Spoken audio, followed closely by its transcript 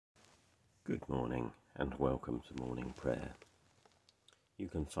Good morning and welcome to morning prayer. You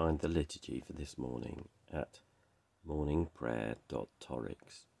can find the liturgy for this morning at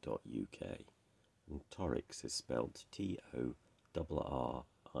morningprayer.torrix.uk, and Torrix is spelled Torrix.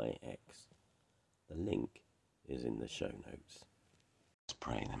 The link is in the show notes. Let's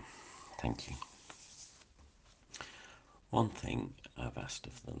pray then. Thank you. One thing I've asked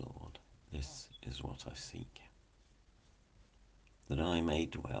of the Lord, this is what I seek, that I may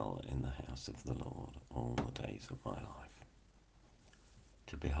dwell in the house of the Lord all the days of my life,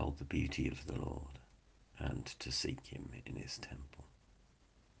 to behold the beauty of the Lord and to seek him in his temple.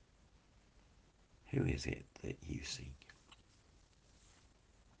 Who is it that you seek?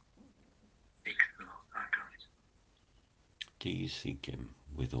 Seek the Lord our God. Do you seek him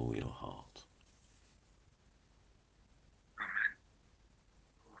with all your heart? Amen.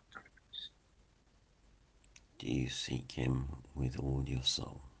 Lord, darkness. Do you seek him with all your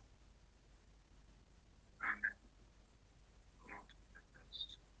soul? Amen. Lord,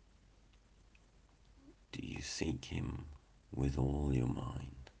 darkness. Do you seek him with all your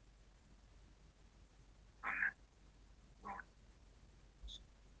mind? Amen. Lord,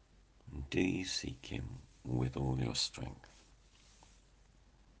 And do you seek him with all your strength?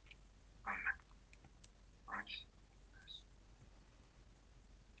 Amen. Righteousness.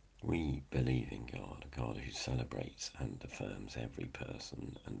 We believe in God, a God who celebrates and affirms every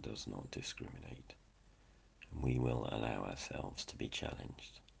person and does not discriminate. And we will allow ourselves to be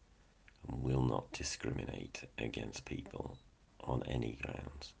challenged and will not discriminate against people on any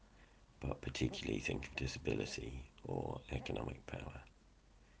grounds, but particularly think of disability or economic power,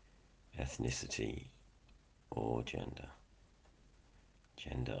 ethnicity or gender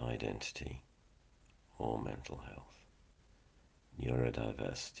identity or mental health,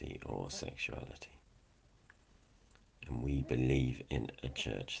 neurodiversity or sexuality. And we believe in a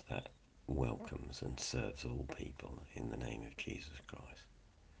church that welcomes and serves all people in the name of Jesus Christ,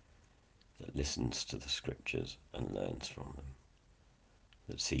 that listens to the scriptures and learns from them,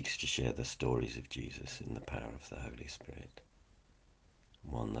 that seeks to share the stories of Jesus in the power of the Holy Spirit,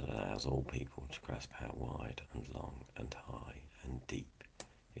 one that allows all people to grasp how wide and long and high and deep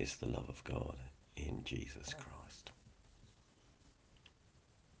is the love of God in Jesus Christ.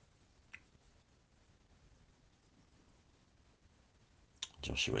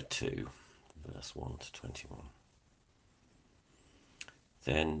 Joshua 2, verse 1 to 21.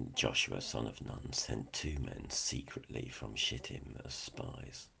 Then Joshua son of Nun sent 2 men secretly from Shittim as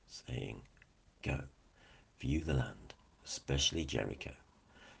spies, saying, "Go, view the land, especially Jericho."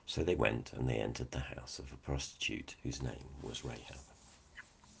 So they went, and they entered the house of a prostitute whose name was Rahab,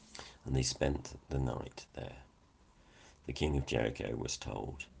 and they spent the night there. The king of Jericho was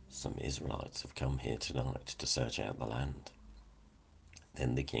told, "Some Israelites have come here tonight to search out the land."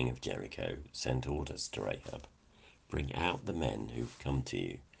 Then the king of Jericho sent orders to Rahab, "Bring out the men who have come to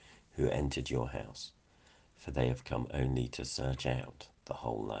you, who entered your house, for they have come only to search out the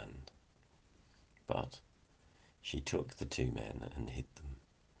whole land." But she took the 2 men and hid them.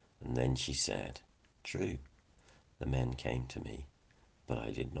 And then she said, "True, the men came to me, but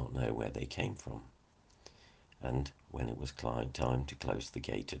I did not know where they came from. And when it was time to close the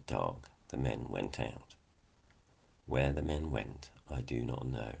gate at dark, the men went out. Where the men went, I do not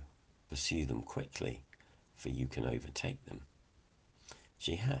know. Pursue them quickly, for you can overtake them."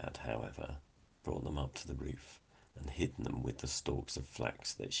 She had, however, brought them up to the roof and hidden them with the stalks of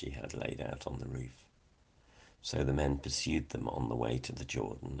flax that she had laid out on the roof. So the men pursued them on the way to the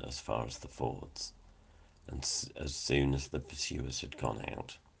Jordan as far as the fords, and as soon as the pursuers had gone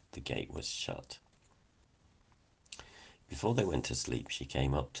out, the gate was shut. Before they went to sleep, she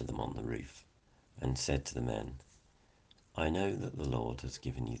came up to them on the roof and said to the men, "I know that the Lord has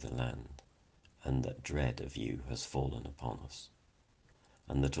given you the land, and that dread of you has fallen upon us,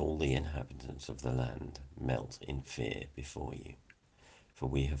 and that all the inhabitants of the land melt in fear before you. For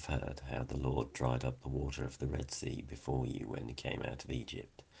we have heard how the Lord dried up the water of the Red Sea before you when you came out of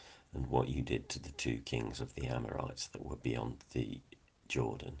Egypt, and what you did to the 2 kings of the Amorites that were beyond the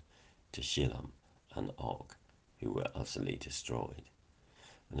Jordan, to Shilom and Og, who were utterly destroyed.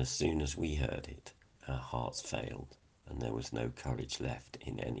 And as soon as we heard it, our hearts failed, and there was no courage left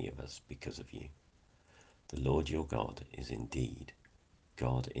in any of us because of you. The Lord your God is indeed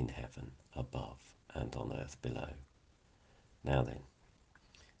God in heaven above and on earth below. Now then,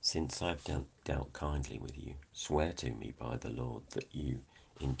 since I've dealt kindly with you, swear to me by the Lord that you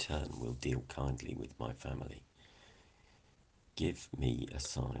in turn will deal kindly with my family. Give me a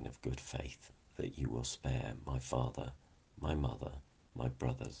sign of good faith that you will spare my father, my mother, my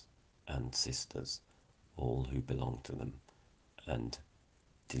brothers and sisters, all who belong to them, and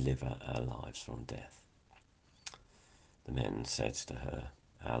deliver our lives from death. The men said to her,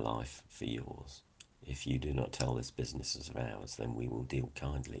 Our life for yours. If you do not tell this business of ours, then we will deal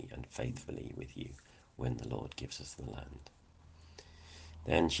kindly and faithfully with you when the Lord gives us the land.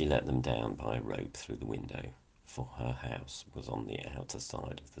 Then she let them down by a rope through the window, for her house was on the outer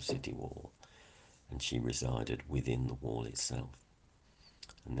side of the city wall, and she resided within the wall itself.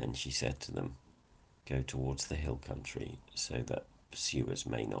 And then she said to them, Go towards the hill country, so that pursuers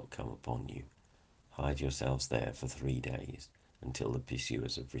may not come upon you. Hide yourselves there for 3 days, until the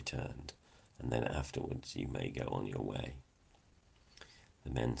pursuers have returned, and then afterwards you may go on your way.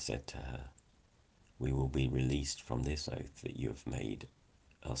 The men said to her, We will be released from this oath that you have made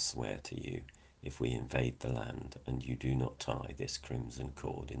us swear to you, if we invade the land, and you do not tie this crimson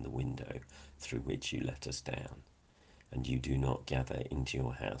cord in the window through which you let us down, and you do not gather into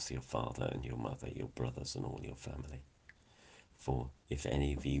your house your father and your mother, your brothers, and all your family. For if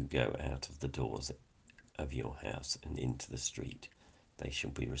any of you go out of the doors of your house and into the street, they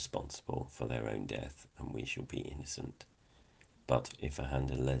shall be responsible for their own death, and we shall be innocent. But if a hand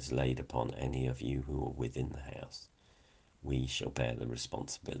is laid upon any of you who are within the house, we shall bear the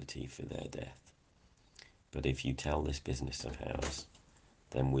responsibility for their death. But if you tell this business of ours,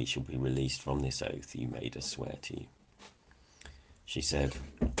 then we shall be released from this oath you made us swear to you. She said,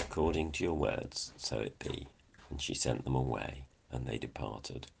 According to your words, so it be. And she sent them away, and they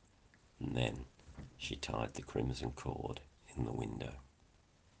departed. And then she tied the crimson cord in the window.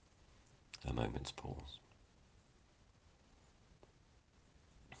 A moment's pause.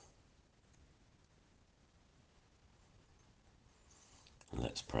 And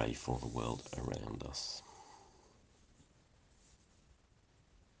let's pray for the world around us.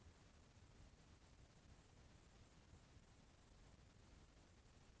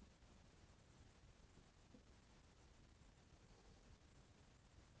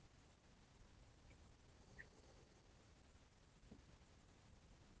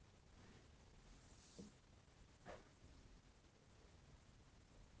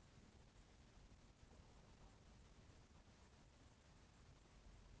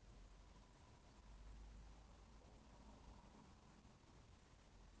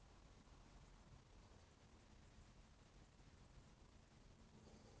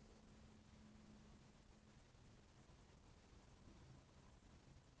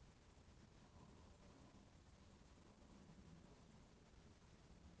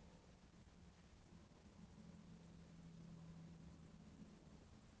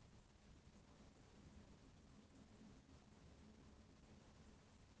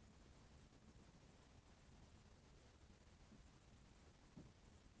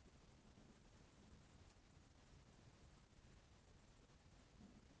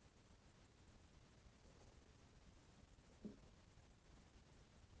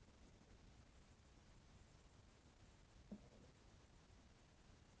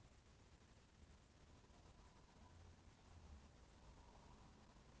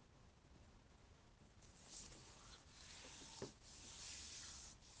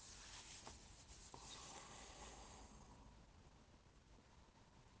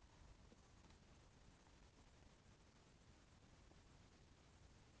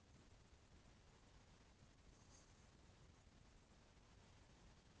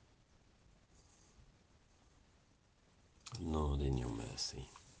 Lord, in your mercy,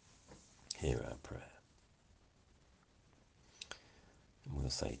 hear our prayer. And we'll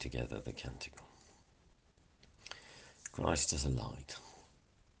say together the canticle. Christ as a light,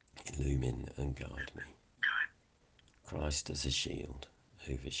 illumine and guide me. Christ as a shield,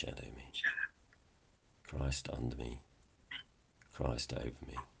 overshadow me. Christ under me, Christ over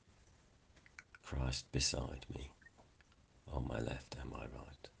me. Christ beside me, on my left and my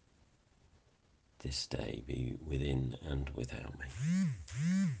right. This day be within and without me,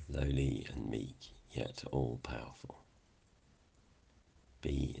 lowly and meek, yet all powerful.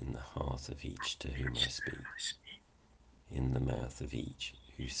 Be in the heart of each to whom I speak, in the mouth of each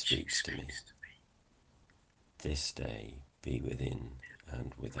who speaks to me. This day be within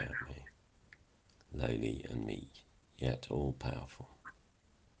and without me, lowly and meek, yet all powerful.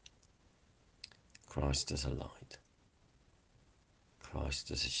 Christ as a light,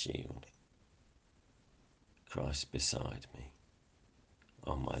 Christ as a shield, Christ beside me,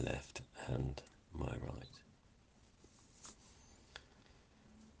 on my left and my right.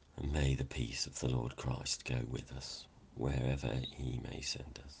 And may the peace of the Lord Christ go with us, wherever he may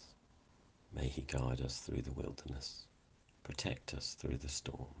send us. May he guide us through the wilderness, protect us through the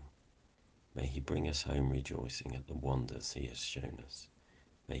storm. May he bring us home rejoicing at the wonders he has shown us.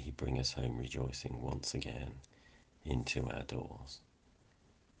 May he bring us home rejoicing once again into our doors.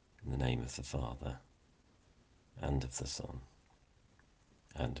 name of the Father, and of the Son,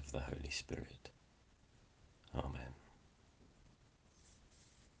 and of the Holy Spirit. Amen.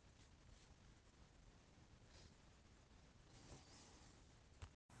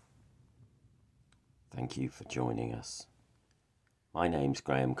 Thank you for joining us. My name's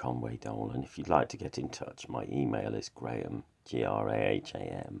Graham Conway Dole, and if you'd like to get in touch, my email is graham,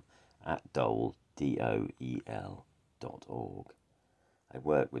 graham, @dole, DOEL.org. I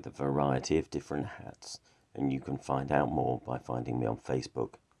work with a variety of different hats, and you can find out more by finding me on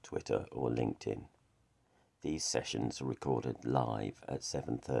Facebook, Twitter, or LinkedIn. These sessions are recorded live at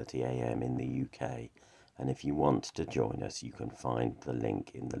 7:30 a.m. in the UK, and if you want to join us, you can find the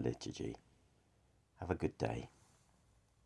link in the liturgy. Have a good day.